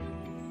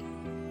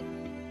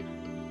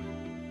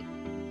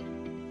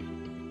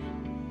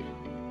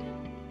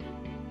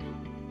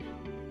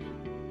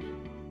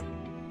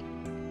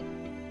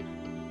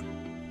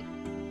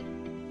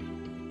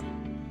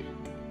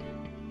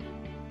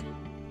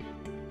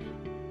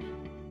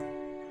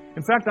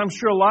In fact, I'm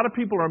sure a lot of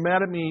people are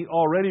mad at me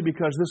already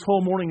because this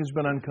whole morning has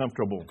been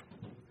uncomfortable.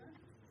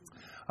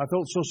 I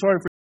felt so sorry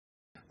for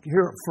you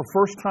here for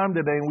first time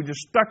today, and we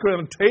just stuck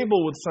around a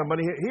table with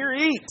somebody. Here,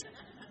 eat.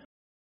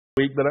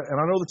 And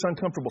I know that's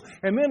uncomfortable.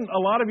 And then a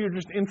lot of you are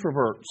just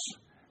introverts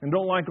and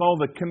don't like all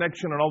the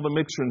connection and all the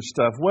mixer and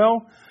stuff.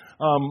 Well,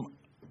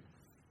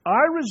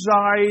 I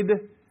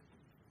reside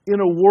in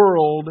a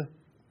world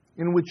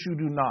in which you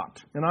do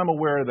not. And I'm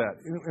aware of that.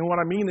 And what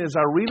I mean is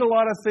I read a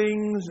lot of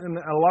things and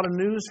a lot of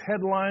news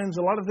headlines,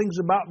 a lot of things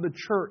about the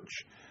church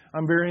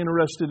I'm very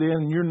interested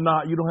in. You're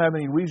not. You don't have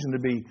any reason to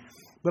be.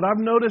 But I've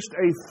noticed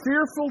a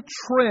fearful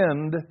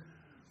trend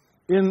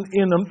in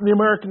the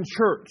American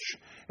church.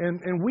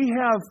 And we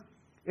have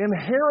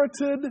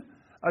inherited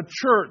a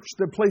church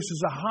that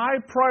places a high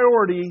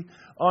priority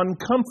on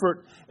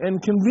comfort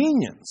and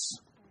convenience.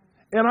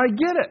 And I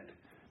get it.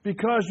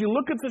 Because you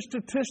look at the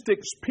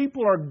statistics,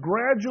 people are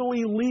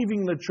gradually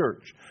leaving the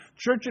church.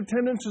 Church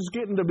attendance is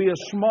getting to be a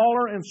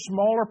smaller and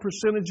smaller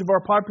percentage of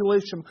our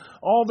population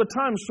all the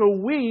time. So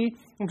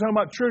I'm talking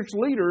about church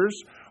leaders,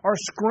 are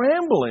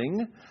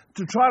scrambling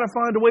to try to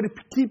find a way to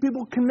keep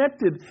people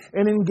connected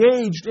and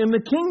engaged in the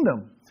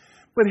kingdom.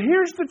 But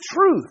here's the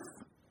truth.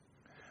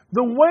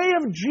 The way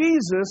of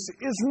Jesus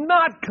is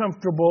not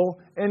comfortable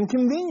and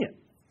convenient.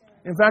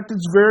 In fact,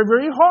 it's very,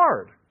 very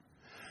hard.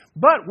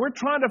 But we're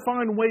trying to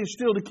find ways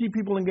still to keep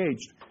people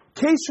engaged.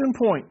 Case in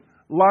point,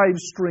 live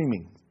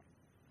streaming.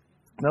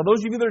 Now,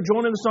 those of you that are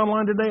joining us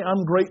online today,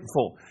 I'm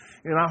grateful.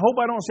 And I hope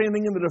I don't say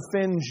anything that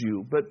offends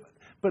you. But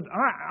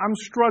I'm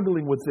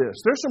struggling with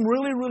this. There's some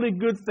really, really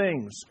good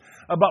things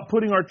about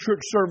putting our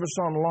church service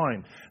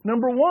online.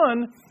 Number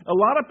one, a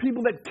lot of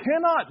people that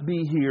cannot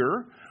be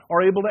here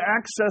are able to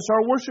access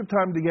our worship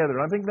time together.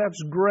 I think that's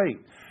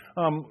great.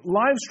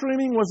 Live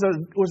streaming was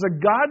a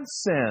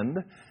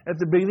godsend at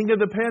the beginning of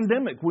the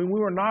pandemic when we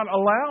were not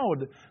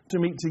allowed to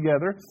meet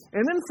together.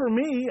 And then for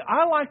me,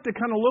 I like to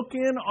kind of look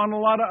in on a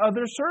lot of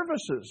other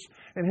services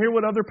and hear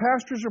what other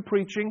pastors are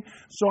preaching.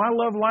 So I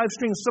love live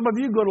streaming. Some of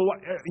you go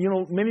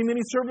to many,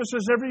 many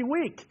services every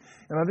week,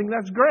 and I think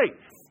that's great.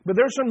 But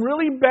there's some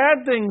really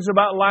bad things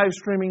about live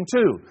streaming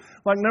too.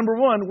 Like number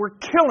one, we're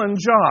killing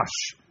Josh,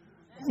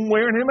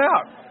 wearing him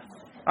out.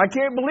 I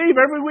can't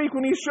believe every week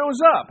when he shows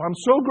up. I'm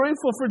so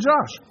grateful for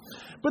Josh.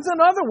 But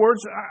in other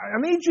words, I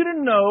need you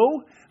to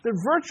know that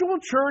virtual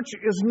church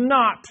is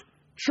not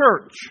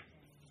church.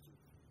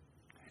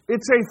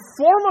 It's a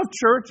form of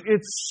church.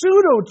 It's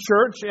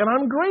pseudo-church, and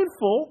I'm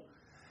grateful.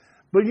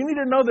 But you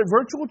need to know that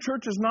virtual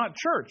church is not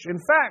church. In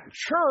fact,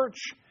 church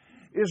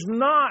is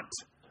not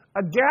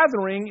a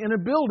gathering in a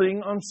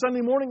building on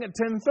Sunday morning at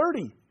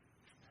 10:30.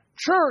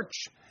 Church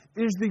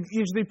is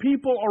the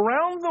people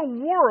around the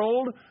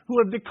world who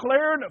have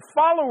declared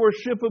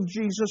followership of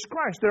Jesus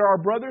Christ. There are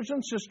brothers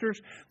and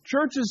sisters.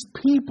 Church is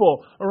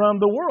people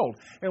around the world.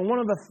 And one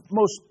of the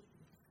most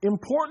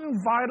important,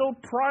 vital,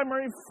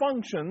 primary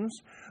functions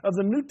of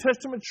the New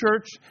Testament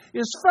church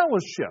is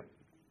fellowship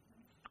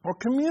or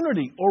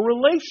community or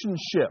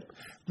relationship.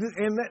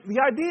 And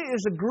the idea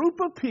is a group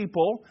of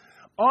people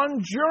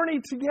on journey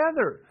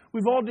together.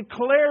 We've all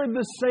declared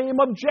the same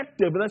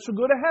objective, and that's to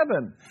go to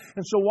heaven.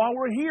 And so while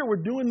we're here,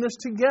 we're doing this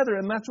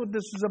together, and that's what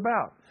this is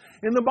about.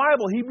 In the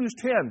Bible, Hebrews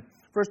 10,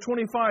 verse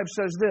 25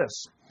 says this,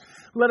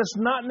 "Let us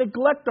not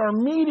neglect our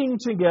meeting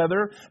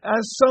together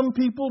as some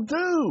people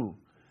do,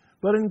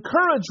 but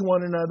encourage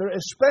one another,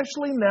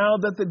 especially now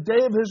that the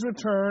day of His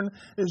return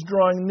is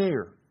drawing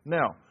near."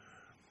 Now,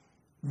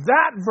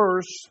 that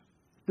verse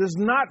does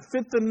not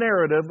fit the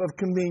narrative of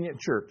convenient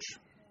church.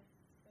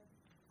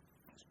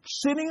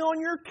 Sitting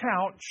on your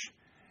couch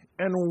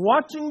and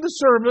watching the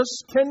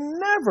service can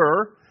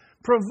never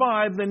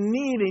provide the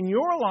need in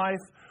your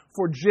life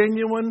for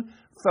genuine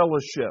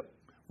fellowship.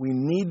 We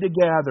need to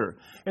gather.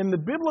 And the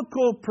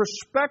biblical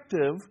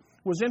perspective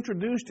was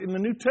introduced in the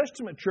New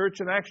Testament church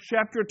in Acts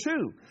chapter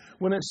 2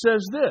 when it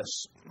says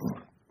this.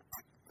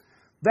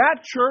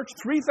 That church,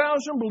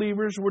 3,000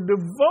 believers, were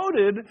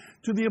devoted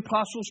to the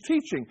apostles'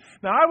 teaching.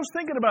 Now, I was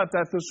thinking about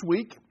that this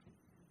week.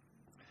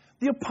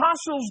 The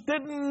apostles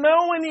didn't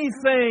know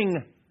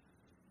anything.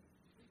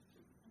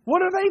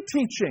 What are they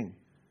teaching?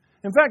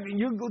 In fact,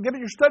 you get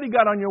your study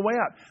guide on your way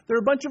out. They're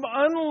a bunch of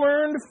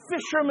unlearned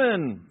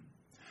fishermen.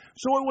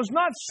 So it was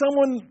not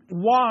someone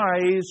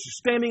wise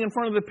standing in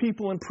front of the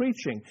people and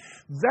preaching.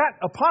 That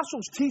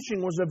apostles'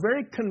 teaching was a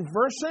very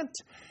conversant,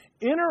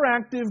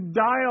 interactive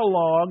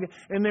dialogue,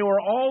 and they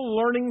were all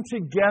learning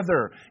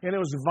together. And it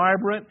was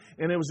vibrant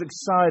and it was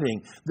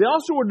exciting. They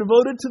also were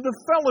devoted to the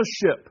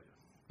fellowship.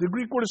 The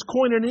Greek word is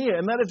koinonia,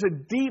 and that is a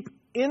deep,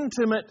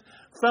 intimate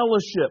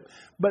fellowship.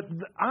 But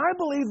I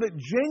believe that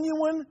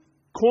genuine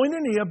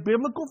koinonia,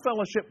 biblical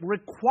fellowship,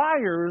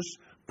 requires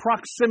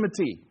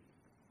proximity.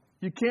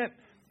 You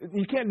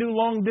can't do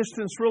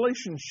long-distance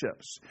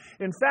relationships.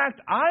 In fact,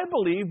 I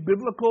believe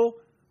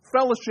biblical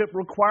fellowship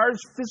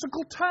requires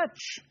physical touch.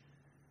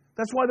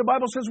 That's why the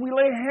Bible says we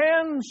lay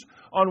hands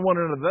on one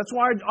another. That's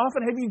why I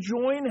often have you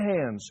join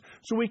hands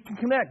so we can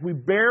connect. We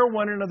bear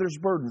one another's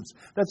burdens.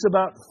 That's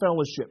about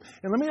fellowship.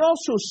 And let me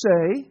also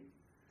say,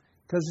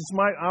 because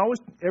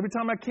every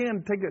time I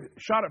can take a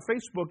shot at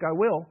Facebook, I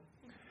will.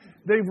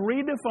 They've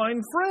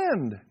redefined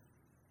friend.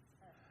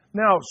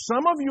 Now,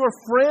 some of your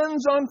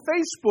friends on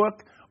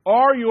Facebook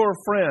are your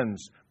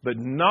friends, but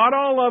not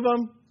all of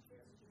them.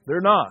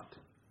 They're not.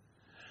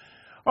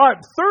 All right,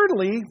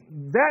 thirdly,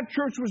 that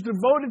church was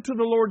devoted to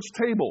the Lord's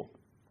table.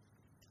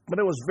 But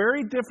it was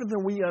very different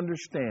than we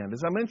understand.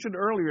 As I mentioned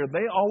earlier,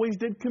 they always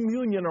did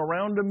communion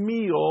around a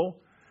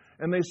meal,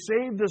 and they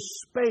saved the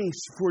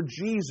space for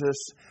Jesus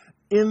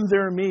in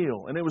their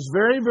meal. And it was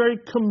very, very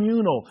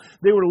communal.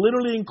 They were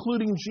literally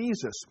including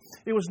Jesus.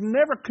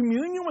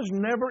 Communion was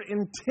never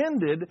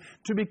intended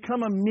to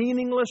become a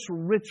meaningless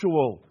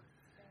ritual.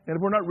 And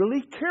if we're not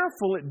really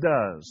careful, it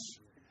does.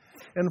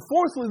 And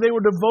fourthly, they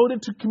were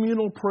devoted to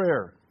communal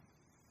prayer.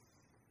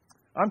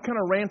 I'm kind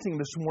of ranting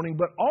this morning,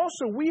 but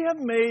also we have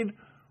made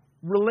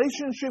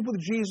relationship with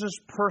Jesus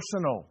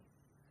personal.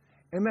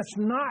 And that's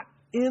not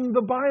in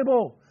the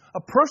Bible.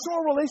 A personal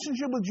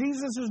relationship with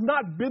Jesus is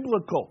not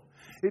biblical.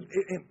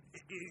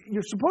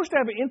 You're supposed to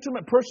have an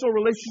intimate personal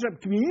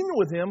relationship, communion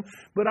with Him,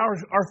 but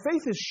our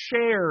faith is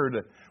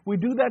shared. We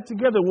do that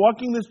together,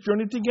 walking this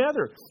journey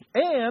together.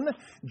 And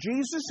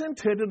Jesus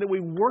intended that we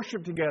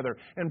worship together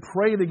and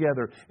pray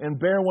together and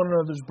bear one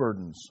another's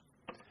burdens.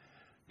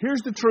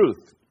 Here's the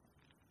truth.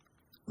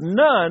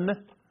 None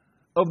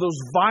of those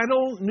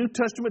vital New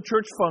Testament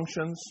church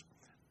functions,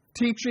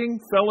 teaching,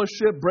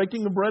 fellowship,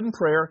 breaking of bread and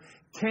prayer,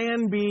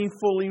 can be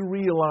fully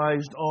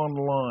realized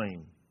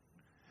online.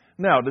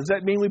 Now, does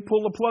that mean we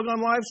pull the plug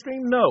on live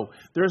stream? No.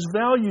 There's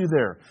value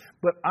there.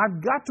 But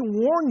I've got to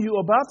warn you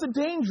about the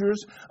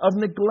dangers of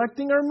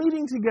neglecting our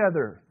meeting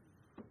together.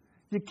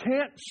 You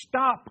can't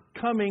stop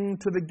coming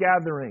to the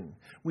gathering.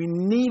 We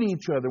need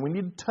each other. We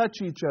need to touch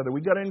each other.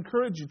 We've got to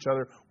encourage each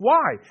other.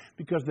 Why?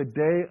 Because the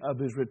day of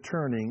His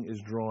returning is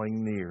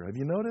drawing near. Have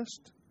you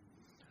noticed?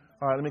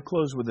 All right, let me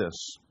close with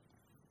this.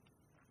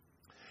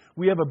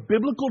 We have a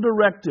biblical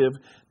directive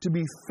to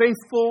be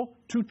faithful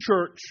to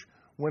church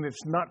when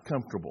it's not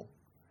comfortable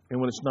and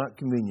when it's not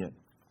convenient.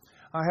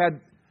 I had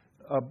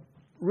a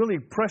really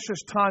precious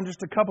time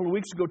just a couple of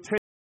weeks ago.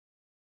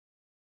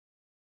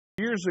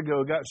 Years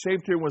ago, got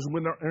saved here, was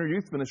in our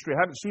youth ministry.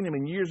 I haven't seen him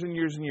in years and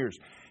years and years.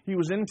 He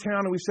was in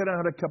town and we sat down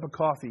and had a cup of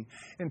coffee.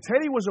 And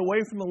Teddy was away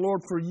from the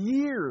Lord for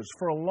years,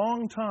 for a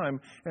long time,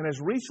 and has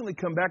recently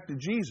come back to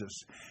Jesus.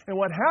 And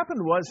what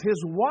happened was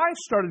his wife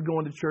started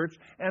going to church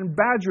and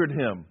badgered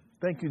him.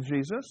 Thank you,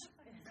 Jesus.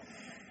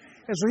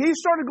 And so he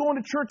started going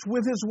to church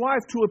with his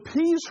wife to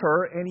appease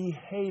her, and he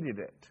hated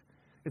it.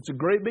 It's a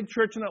great big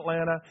church in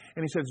Atlanta,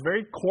 and he said it's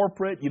very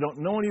corporate. You don't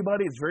know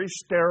anybody. It's very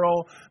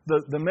sterile.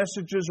 The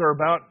messages are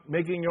about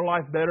making your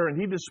life better, and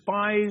he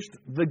despised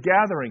the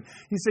gathering.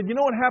 He said, you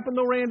know what happened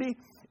though, Randy?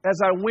 As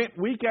I went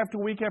week after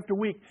week after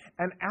week,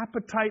 an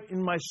appetite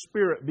in my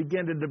spirit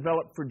began to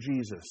develop for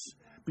Jesus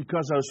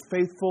because I was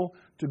faithful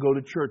to go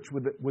to church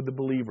with the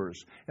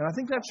believers. And I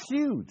think that's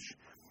huge.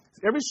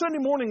 Every Sunday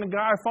morning, a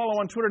guy I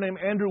follow on Twitter named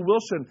Andrew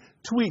Wilson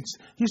tweets.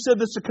 He said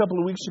this a couple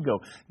of weeks ago.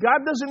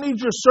 God doesn't need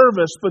your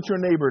service, but your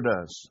neighbor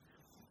does.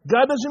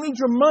 God doesn't need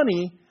your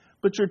money,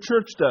 but your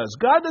church does.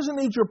 God doesn't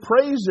need your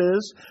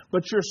praises,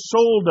 but your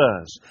soul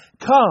does.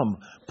 Come,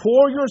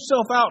 pour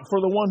yourself out for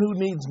the one who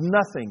needs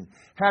nothing.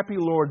 Happy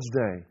Lord's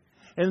Day.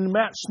 And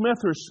Matt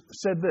Smithers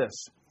said this.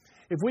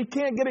 If we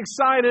can't get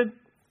excited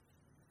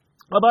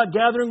about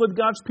gathering with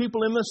God's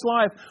people in this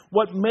life,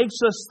 what makes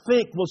us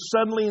think we'll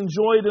suddenly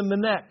enjoy it in the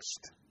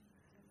next?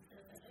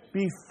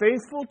 Be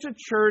faithful to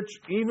church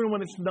even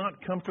when it's not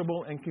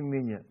comfortable and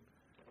convenient.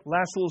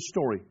 Last little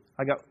story.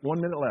 I got 1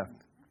 minute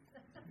left.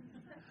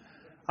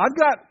 I've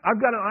got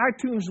an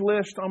iTunes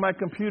list on my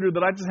computer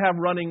that I just have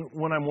running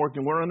when I'm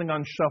working. We're running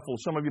on shuffle.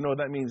 Some of you know what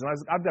that means. And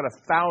I've got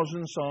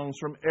 1,000 songs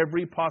from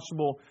every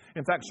possible.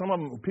 In fact, some of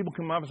them, people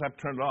come up and I have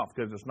to turn it off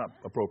because it's not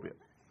appropriate.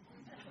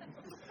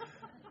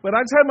 But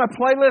I just had my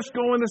playlist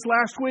going this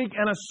last week,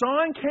 and a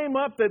song came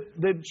up that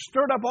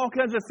stirred up all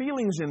kinds of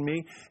feelings in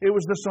me. It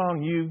was the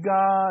song, You've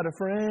Got a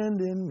Friend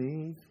in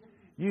Me.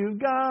 You've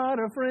got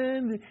a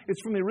friend.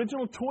 It's from the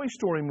original Toy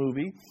Story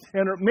movie,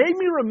 and it made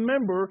me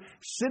remember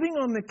sitting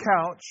on the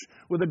couch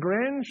with a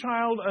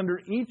grandchild under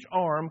each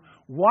arm,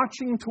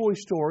 watching Toy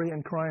Story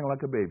and crying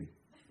like a baby.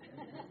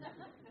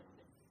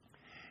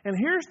 And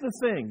here's the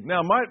thing.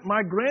 Now,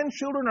 my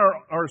grandchildren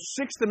are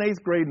 6th and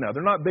 8th grade now.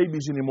 They're not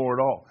babies anymore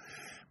at all.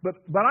 But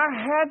I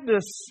had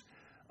this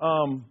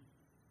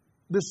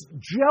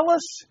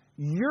jealous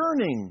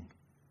yearning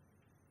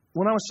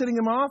when I was sitting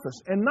in my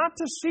office. And not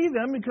to see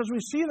them because we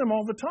see them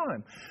all the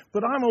time.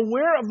 But I'm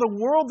aware of the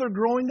world they're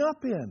growing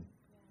up in.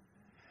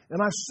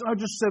 And I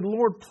just said,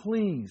 Lord,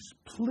 please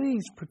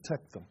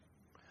protect them.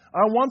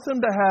 I want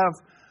them to have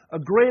a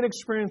great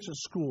experience at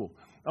school.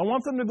 I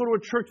want them to go to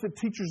a church that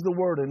teaches the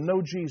Word and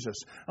know Jesus.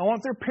 I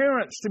want their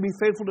parents to be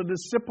faithful to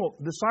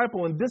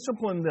disciple and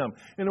discipline them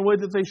in a way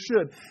that they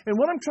should. And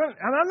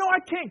I know I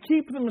can't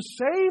keep them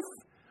safe.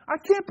 I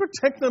can't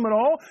protect them at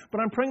all,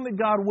 but I'm praying that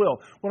God will.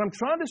 What I'm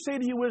trying to say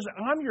to you is,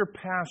 I'm your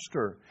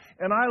pastor,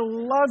 and I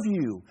love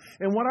you.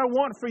 And what I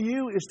want for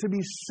you is to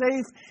be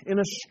safe in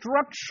a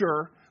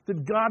structure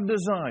that God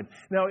designed.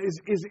 Now,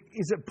 is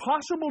it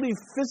possible to be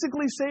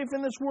physically safe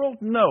in this world?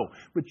 No.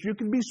 But you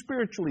can be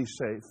spiritually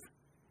safe.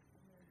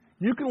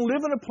 You can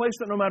live in a place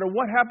that no matter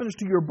what happens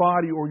to your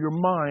body or your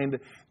mind,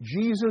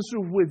 Jesus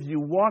is with you,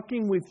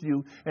 walking with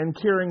you, and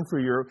caring for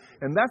you.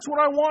 And that's what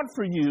I want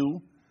for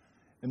you.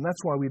 And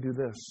that's why we do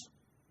this.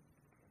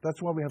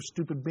 That's why we have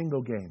stupid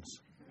bingo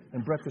games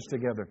and breakfast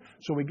together,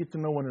 so we get to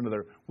know one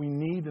another. We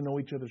need to know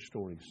each other's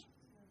stories.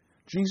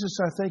 Jesus,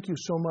 I thank you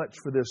so much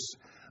for this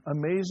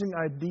amazing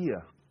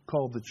idea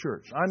called the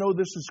church. I know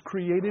this is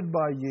created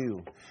by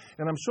you.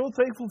 And I'm so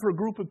thankful for a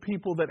group of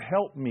people that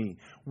help me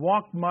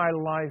walk my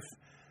life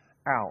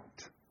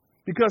out.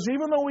 Because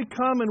even though we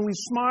come and we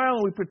smile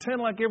and we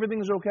pretend like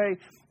everything's okay,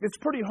 it's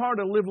pretty hard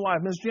to live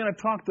life. Ms. Jenna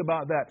talked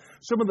about that.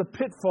 Some of the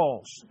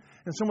pitfalls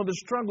and some of the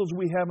struggles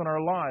we have in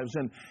our lives.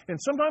 And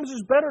sometimes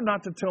it's better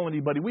not to tell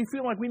anybody. We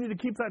feel like we need to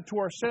keep that to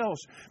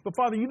ourselves. But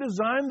Father, you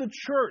designed the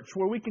church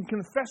where we can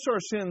confess our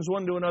sins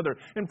one to another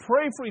and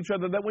pray for each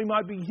other that we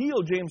might be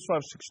healed, James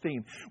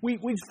 5:16. We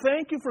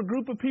thank you for a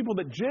group of people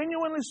that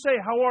genuinely say,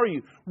 how are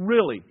you?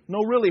 Really? No,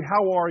 really,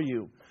 how are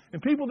you?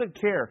 And people that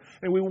care.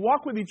 And we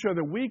walk with each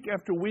other week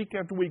after week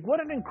after week. What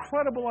an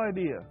incredible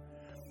idea.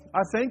 I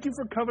thank you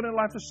for Covenant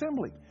Life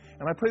Assembly.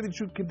 And I pray that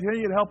you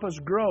continue to help us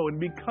grow and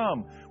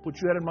become what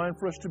you had in mind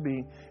for us to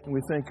be. And we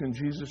thank you in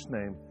Jesus'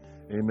 name.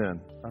 Amen.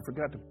 I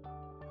forgot to...